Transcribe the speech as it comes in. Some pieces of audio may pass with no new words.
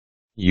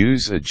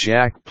Use a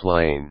jack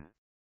plane.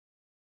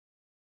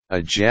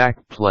 A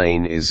jack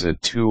plane is a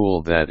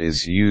tool that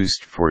is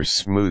used for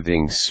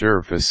smoothing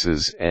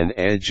surfaces and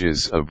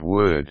edges of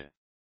wood.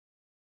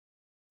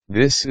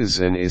 This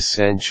is an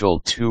essential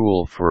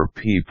tool for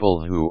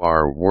people who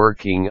are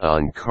working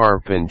on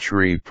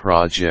carpentry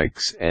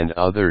projects and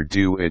other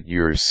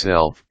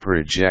do-it-yourself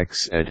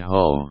projects at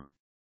home.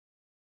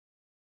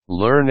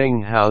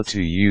 Learning how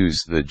to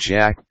use the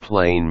jack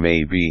plane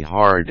may be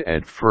hard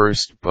at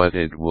first, but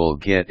it will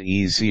get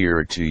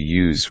easier to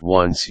use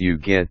once you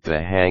get the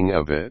hang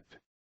of it.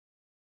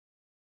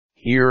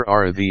 Here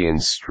are the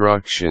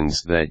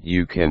instructions that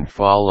you can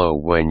follow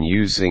when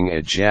using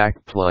a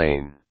jack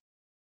plane.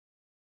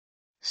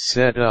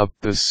 Set up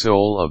the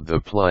sole of the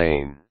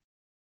plane.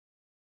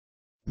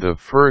 The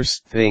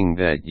first thing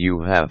that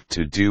you have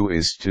to do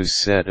is to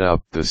set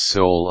up the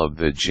sole of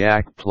the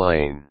jack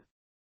plane.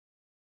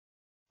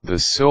 The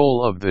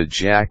sole of the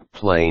jack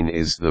plane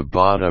is the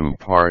bottom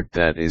part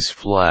that is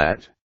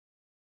flat.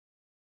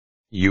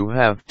 You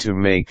have to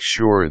make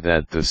sure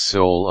that the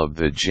sole of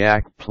the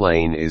jack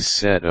plane is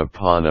set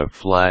upon a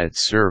flat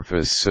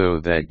surface so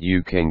that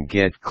you can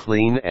get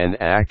clean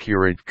and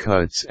accurate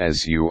cuts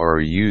as you are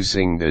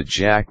using the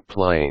jack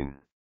plane.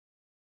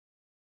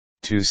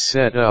 To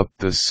set up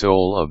the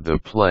sole of the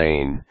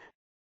plane,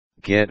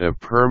 get a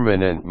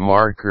permanent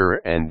marker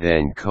and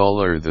then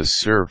color the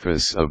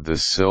surface of the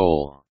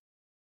sole.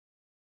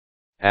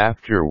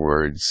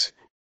 Afterwards,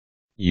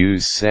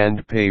 use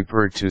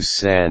sandpaper to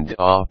sand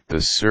off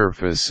the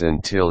surface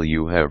until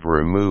you have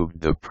removed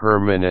the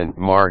permanent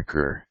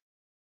marker.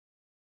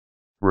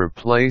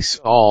 Replace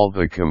all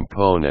the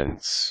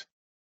components.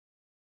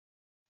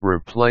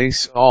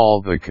 Replace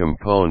all the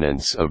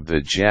components of the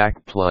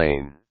jack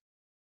plane.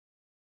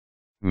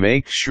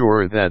 Make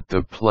sure that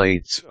the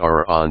plates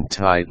are on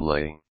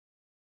tightly.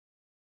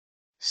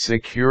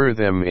 Secure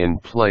them in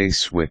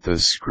place with a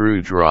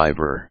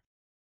screwdriver.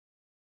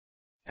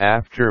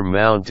 After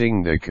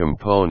mounting the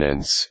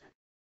components,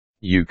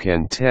 you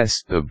can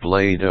test the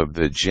blade of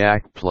the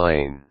jack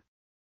plane.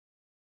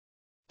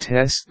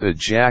 Test the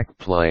jack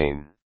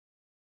plane.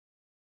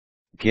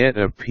 Get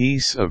a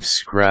piece of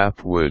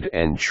scrap wood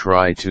and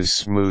try to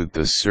smooth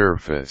the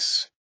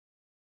surface.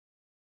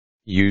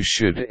 You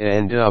should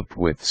end up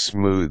with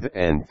smooth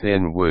and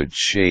thin wood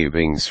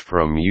shavings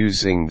from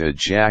using the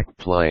jack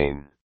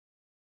plane.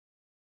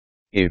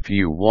 If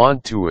you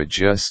want to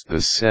adjust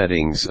the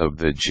settings of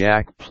the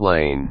jack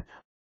plane,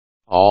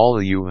 all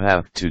you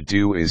have to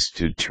do is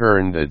to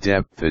turn the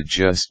depth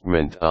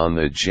adjustment on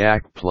the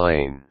jack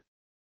plane.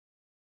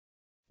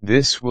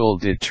 This will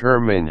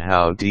determine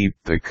how deep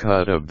the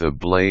cut of the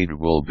blade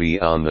will be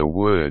on the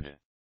wood.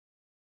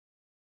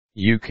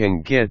 You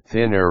can get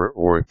thinner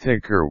or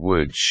thicker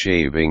wood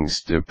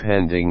shavings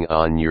depending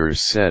on your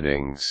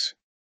settings.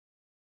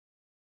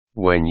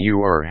 When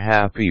you are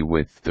happy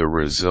with the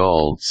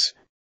results,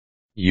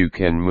 you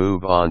can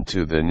move on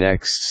to the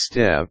next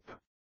step.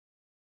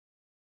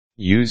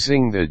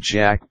 Using the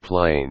jack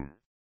plane.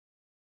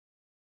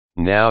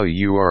 Now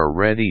you are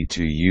ready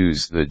to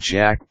use the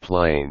jack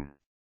plane.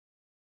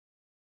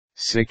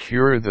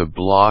 Secure the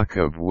block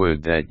of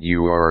wood that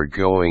you are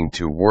going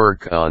to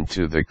work on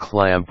to the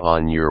clamp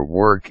on your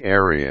work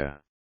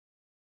area.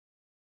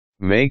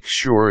 Make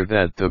sure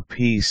that the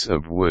piece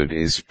of wood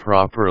is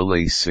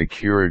properly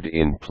secured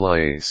in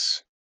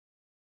place.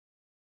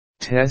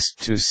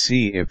 Test to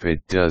see if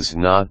it does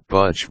not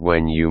budge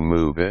when you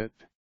move it.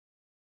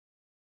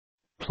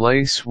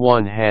 Place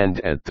one hand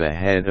at the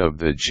head of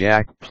the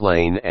jack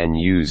plane and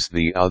use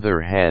the other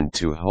hand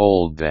to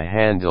hold the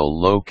handle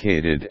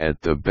located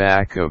at the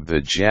back of the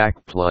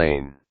jack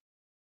plane.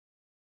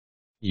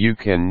 You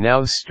can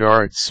now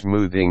start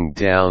smoothing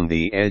down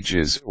the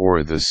edges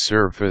or the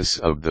surface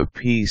of the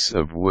piece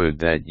of wood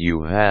that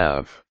you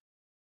have.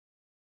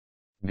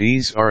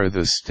 These are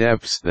the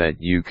steps that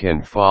you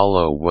can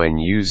follow when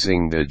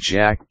using the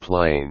jack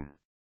plane.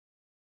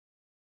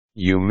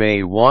 You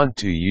may want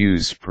to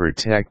use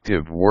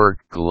protective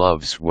work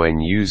gloves when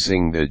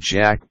using the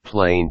jack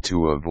plane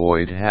to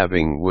avoid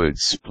having wood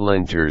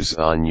splinters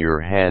on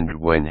your hand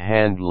when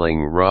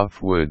handling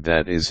rough wood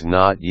that is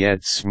not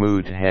yet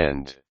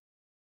smooth-handed.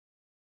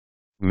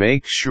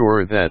 Make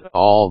sure that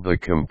all the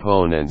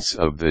components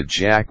of the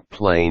jack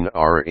plane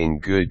are in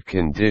good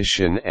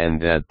condition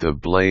and that the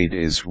blade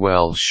is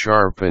well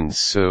sharpened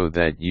so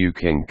that you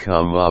can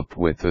come up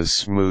with a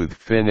smooth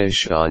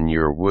finish on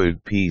your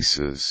wood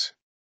pieces.